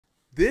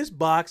this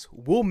box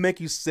will make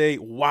you say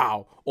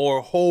wow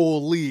or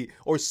holy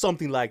or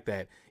something like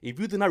that. If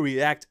you do not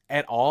react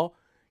at all,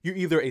 you're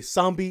either a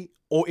zombie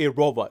or a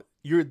robot.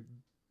 You're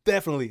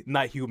definitely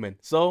not human.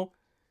 So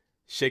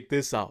check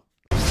this out.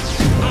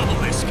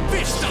 Obelisk,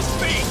 fist of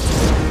fate.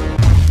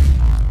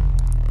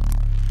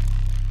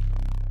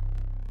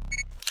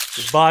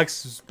 The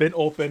box has been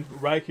opened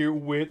right here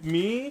with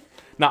me.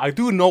 Now I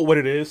do know what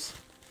it is.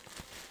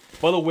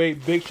 By the way,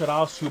 big shout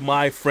outs to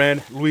my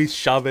friend Luis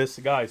Chavez.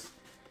 Guys,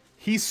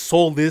 he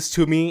sold this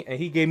to me and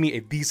he gave me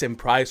a decent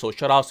price. So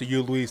shout outs to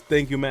you, Luis.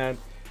 Thank you, man.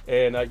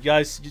 And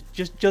guys,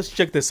 just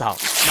check this out.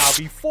 Now,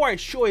 before I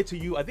show it to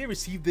you, I did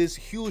receive this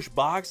huge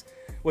box.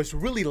 It was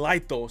really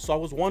light though, so I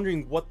was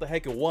wondering what the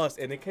heck it was,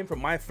 and it came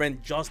from my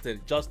friend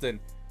Justin.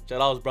 Justin,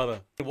 shout outs, brother.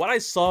 What I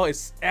saw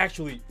is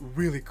actually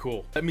really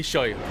cool. Let me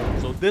show you.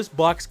 So this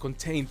box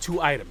contained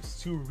two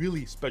items, two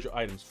really special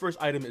items.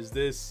 First item is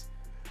this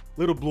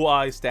little blue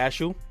eye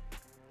statue,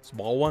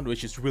 small one,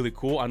 which is really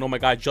cool. I know my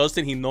guy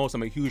Justin, he knows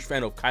I'm a huge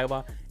fan of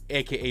Kaiba,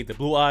 aka the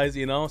blue eyes,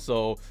 you know,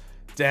 so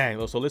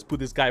dang. So let's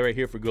put this guy right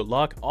here for good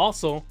luck.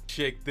 Also,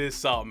 check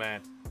this out,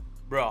 man.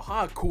 Bro,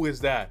 how cool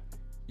is that?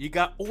 You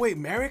got, oh wait,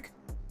 Merrick?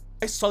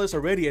 I saw this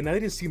already and I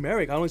didn't see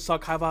Merrick. I only saw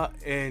Kaiba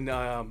and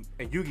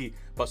Yugi.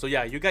 But so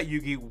yeah, you got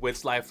Yugi with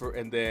Slifer,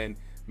 and then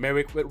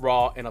Merrick with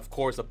Raw, and of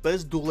course the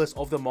best duelist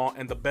of them all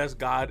and the best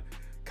god,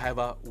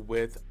 Kaiba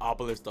with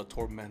Obelisk the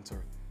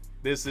Tormentor.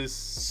 This is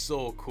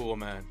so cool,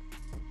 man.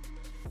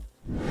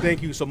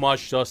 Thank you so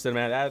much, Justin,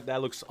 man.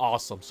 That looks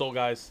awesome. So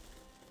guys,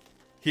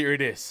 here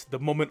it is, the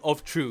moment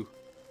of truth.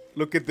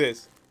 Look at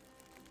this.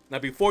 Now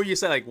before you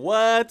say like,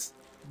 what?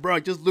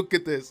 Bro, just look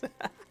at this.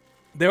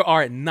 There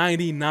are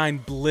 99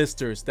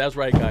 blisters. That's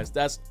right, guys.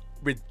 That's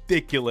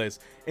ridiculous.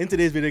 In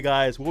today's video,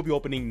 guys, we'll be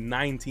opening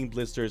 19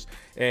 blisters,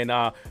 and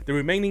the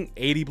remaining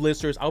 80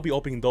 blisters, I'll be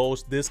opening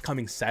those this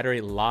coming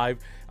Saturday live.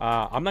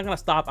 I'm not gonna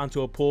stop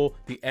until I pull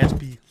the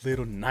SP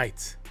Little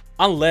Knight,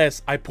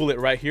 unless I pull it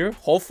right here,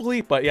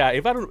 hopefully. But yeah,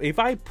 if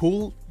I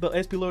pull the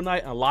SP Little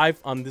Knight live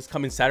on this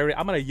coming Saturday,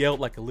 I'm gonna yell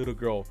like a little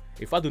girl.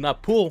 If I do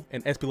not pull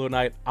an SP Little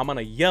Knight, I'm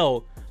gonna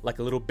yell like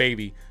a little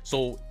baby.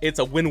 So it's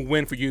a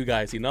win-win for you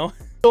guys, you know.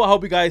 So I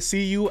hope you guys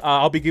see you.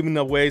 I'll be giving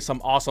away some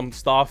awesome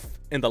stuff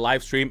in the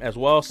live stream as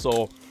well,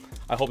 so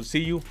I hope to see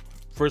you.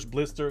 First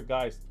blister,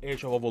 guys,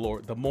 Age of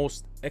Overlord, the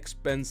most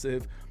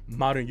expensive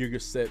modern Yu-Gi-Oh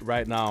set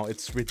right now.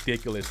 It's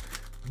ridiculous.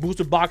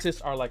 Booster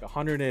boxes are like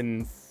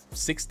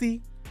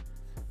 160,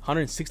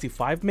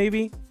 165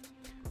 maybe.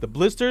 The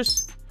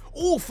blisters,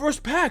 oh,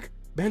 first pack,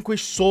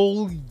 Vanquish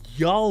Soul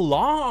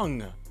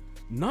Yalong.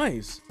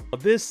 Nice.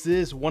 This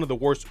is one of the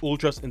worst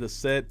ultras in the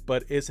set,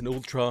 but it's an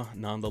ultra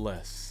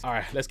nonetheless. All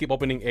right, let's keep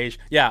opening Age.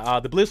 Yeah,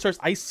 the blisters,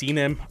 I seen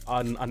them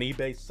on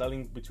eBay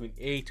selling between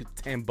 8 to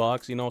 10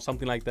 bucks, you know,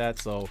 something like that.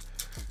 So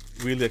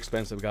really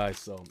expensive, guys.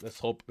 So let's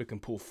hope we can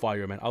pull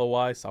fire, man.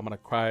 Otherwise, I'm gonna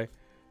cry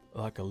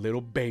like a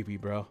little baby,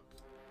 bro.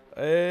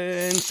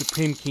 And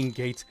Supreme King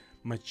Gate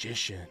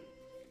Magician.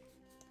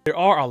 There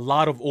are a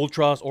lot of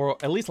ultras, or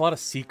at least a lot of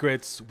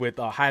secrets with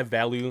high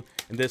value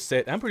in this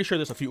set. I'm pretty sure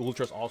there's a few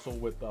ultras also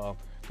with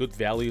good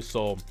value.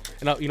 So,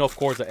 and you know, of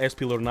course, the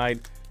SP Little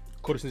Knight,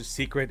 Courtesan's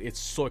Secret, it's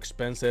so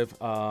expensive.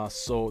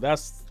 So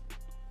that's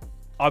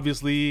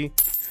obviously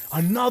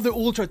another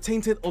ultra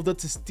tainted of the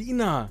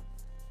Testina.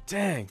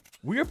 Dang,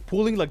 we're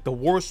pulling like the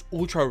worst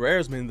ultra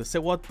rares, man, in the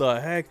set. What the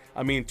heck?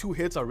 I mean, 2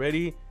 hits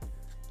already.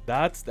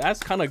 That's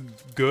kind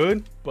of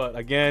good, but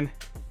again,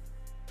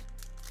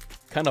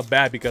 kind of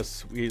bad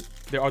because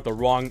they are the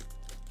wrong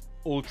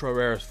ultra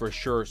rares for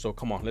sure. So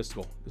come on, let's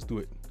go, let's do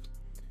it.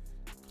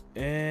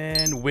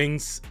 And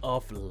Wings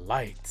of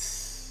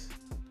Light.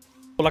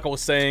 But like I was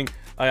saying,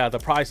 the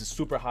price is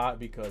super high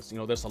because, you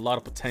know, there's a lot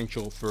of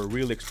potential for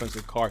really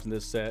expensive cards in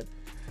this set.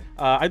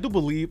 I do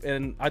believe,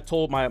 and I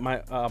told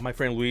my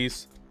friend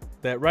Luis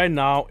that right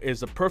now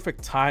is the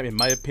perfect time, in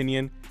my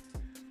opinion,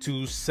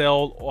 to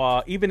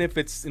sell, even if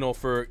it's, you know,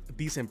 for a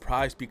decent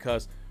price,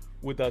 because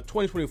with the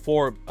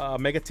 2024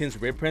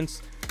 Megatins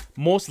reprints,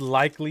 most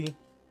likely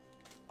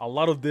a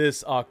lot of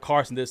this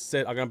cards in this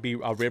set are gonna be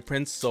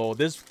reprints. So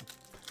this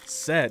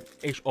set,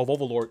 Age of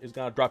Overlord, is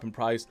gonna drop in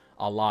price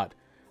a lot.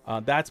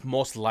 That's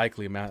most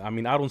likely, man. I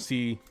mean, I don't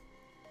see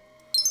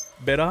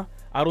better.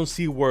 I don't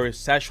see where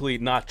it's actually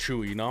not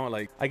true, you know.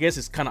 Like, I guess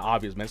it's kind of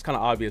obvious, man. It's kind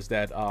of obvious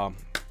that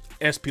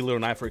SP Little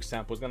Knight, for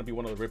example, is gonna be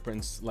one of the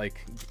reprints,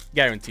 like,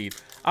 guaranteed.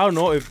 I don't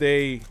know if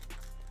they,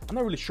 I'm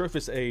not really sure if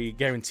it's a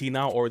guarantee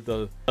now or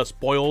the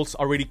spoils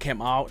already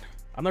came out.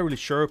 I'm not really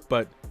sure,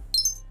 but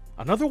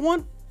another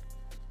one?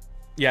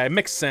 Yeah, it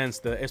makes sense.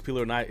 The SP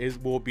Little Knight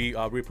will be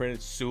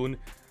reprinted soon.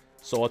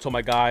 So I told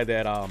my guy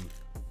that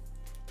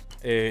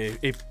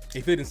if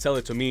he didn't sell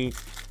it to me,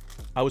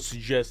 I would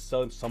suggest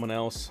selling to someone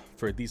else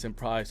for a decent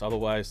price.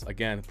 Otherwise,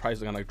 again, the price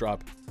is gonna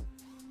drop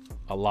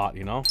a lot,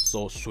 you know.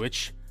 So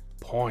switch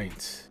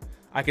point.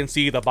 I can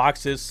see the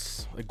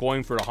boxes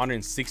going for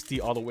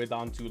 160 all the way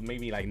down to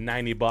maybe like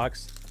 90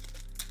 bucks,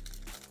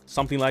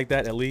 something like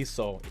that at least.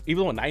 So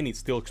even though 90 is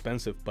still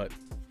expensive, but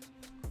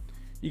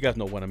you guys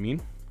know what I mean.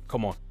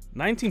 Come on,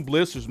 19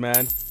 blisters,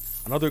 man.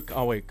 Another,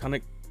 oh wait,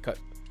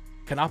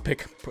 cannot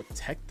pick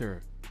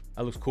protector.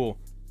 That looks cool.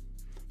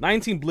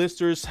 19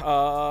 blisters.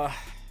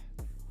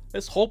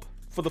 Let's hope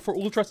for the 4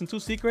 ultras and 2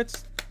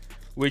 secrets,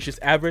 which is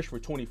average for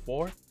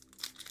 24.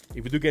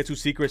 If we do get 2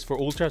 secrets for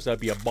ultras, that'd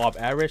be above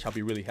average. I'll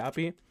be really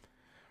happy,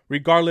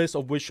 regardless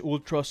of which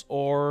ultras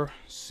or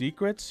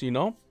secrets, you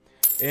know.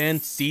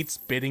 And seed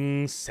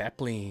spitting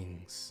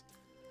saplings.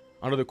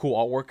 Another cool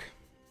artwork.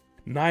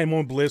 9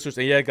 more blisters.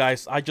 And yeah,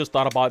 guys, I just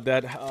thought about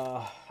that.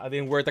 I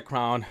didn't wear the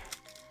crown,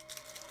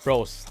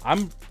 bros.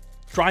 I'm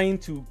trying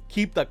to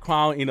keep the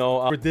crown, you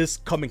know, for this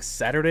coming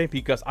Saturday,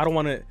 because I don't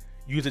want to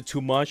use it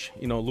too much,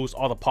 you know, lose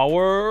all the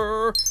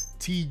power.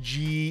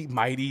 TG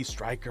Mighty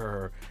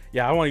Striker.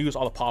 Yeah, I don't want to use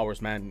all the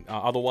powers, man.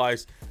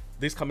 Otherwise,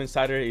 this coming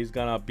Saturday is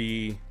gonna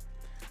be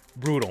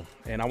brutal,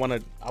 and I wanna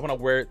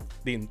wear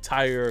the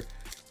entire,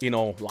 you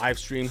know, live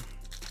stream,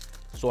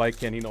 so I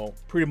can, you know,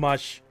 pretty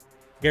much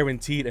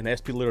guaranteed an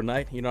SP Little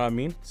Knight. You know what I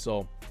mean?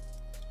 So,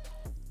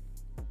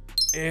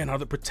 and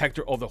another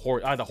protector of the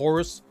horse. The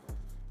Horus,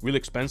 really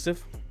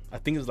expensive. I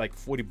think it's like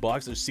 40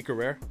 bucks. There's secret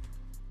rare.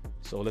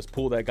 So let's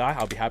pull that guy.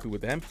 I'll be happy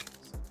with them.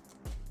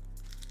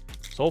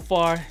 So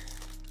far,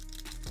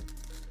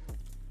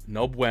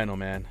 no bueno,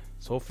 man.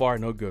 So far,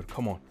 no good.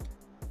 Come on.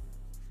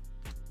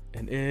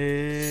 And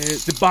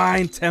it's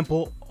Divine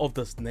Temple of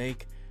the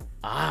Snake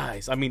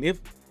Eyes. I mean, if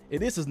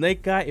it is a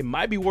snake guy, it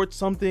might be worth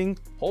something.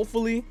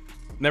 Hopefully.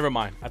 Never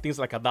mind. I think it's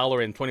like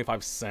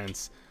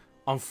 $1.25,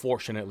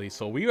 unfortunately.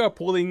 So we are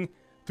pulling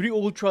 3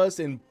 ultras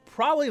and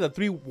probably the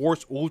 3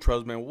 worst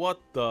ultras, man.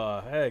 What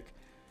the heck?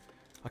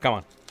 Oh, come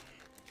on.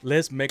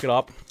 Let's make it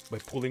up by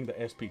pulling the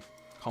SP.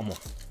 Come on.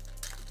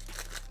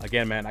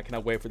 Again, man, I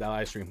cannot wait for that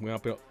live stream. We're gonna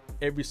put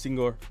every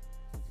single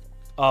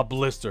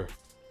blister.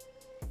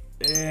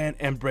 And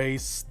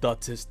embrace the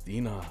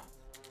Testina.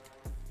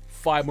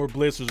 5 more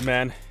blisters,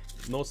 man.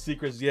 No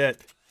secrets yet.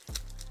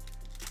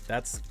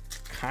 That's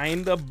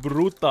kind of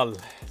brutal.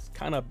 It's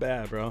kind of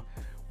bad, bro.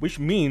 Which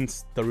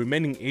means the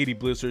remaining 80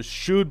 blisters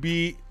should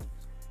be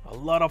a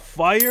lot of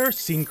fire.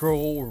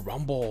 Synchro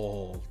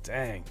Rumble.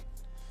 Dang.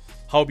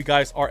 Hope you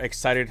guys are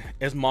excited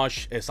as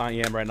much as I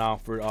am right now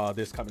for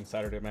this coming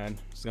Saturday, man.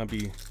 It's gonna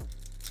be,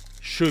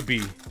 should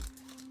be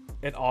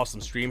an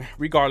awesome stream.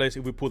 Regardless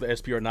if we pull the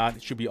SP or not,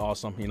 it should be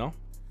awesome, you know.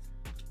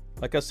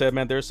 Like I said,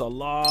 man, there's a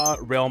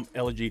lot, Realm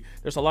Elegy.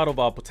 There's a lot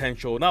of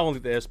potential, not only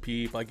the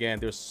SP, but again,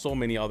 there's so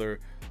many other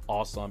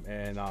awesome.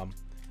 And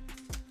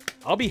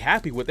I'll be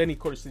happy with any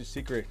Quarter City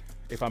Secret,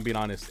 if I'm being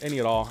honest. Any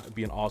at all, it'd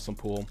be an awesome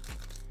pool.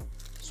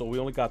 So we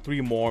only got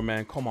 3 more,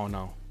 man. Come on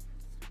now.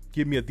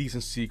 Give me a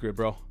decent secret,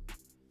 bro.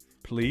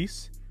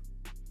 Please.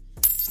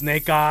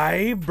 Snake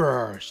Eye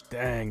Burst.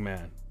 Dang,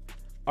 man.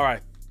 All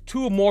right.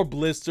 2 more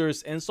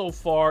blisters, and so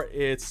far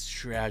it's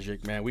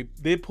tragic, man. We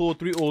did pull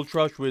 3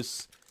 ultras,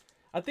 which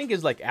I think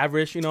is like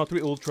average, you know,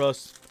 3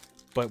 ultras,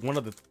 but one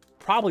of the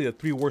probably the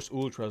 3 worst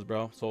ultras,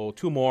 bro. So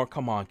 2 more.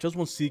 Come on, just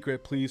 1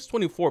 secret, please.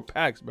 24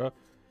 packs, bro.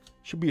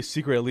 Should be a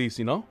secret at least,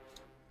 you know.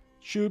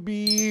 Should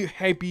be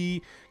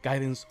happy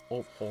guidance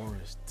of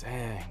Horus.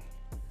 Dang.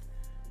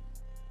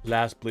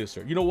 Last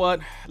blister. You know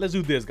what? Let's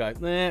do this, guys.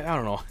 I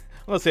don't know.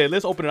 I'm gonna say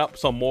let's open it up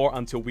some more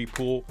until we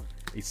pull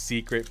a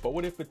secret. But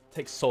what if it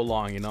takes so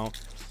long, you know?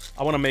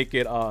 I want to make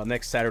it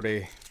next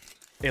Saturday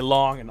a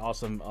long and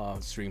awesome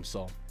stream.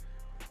 So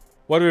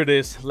whatever it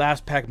is,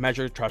 last pack,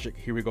 Magic Tragic.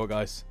 Here we go,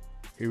 guys.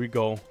 Here we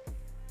go.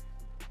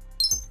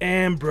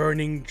 And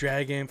Burning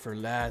Dragon for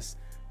last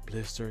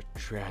blister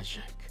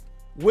tragic,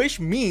 which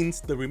means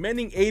the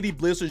remaining 80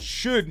 blisters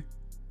should,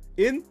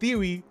 in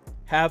theory,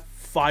 have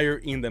fire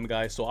in them,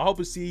 guys. So I hope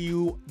to see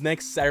you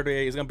next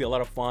Saturday. It's gonna be a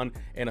lot of fun,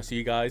 and I'll see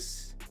you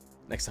guys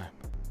next time.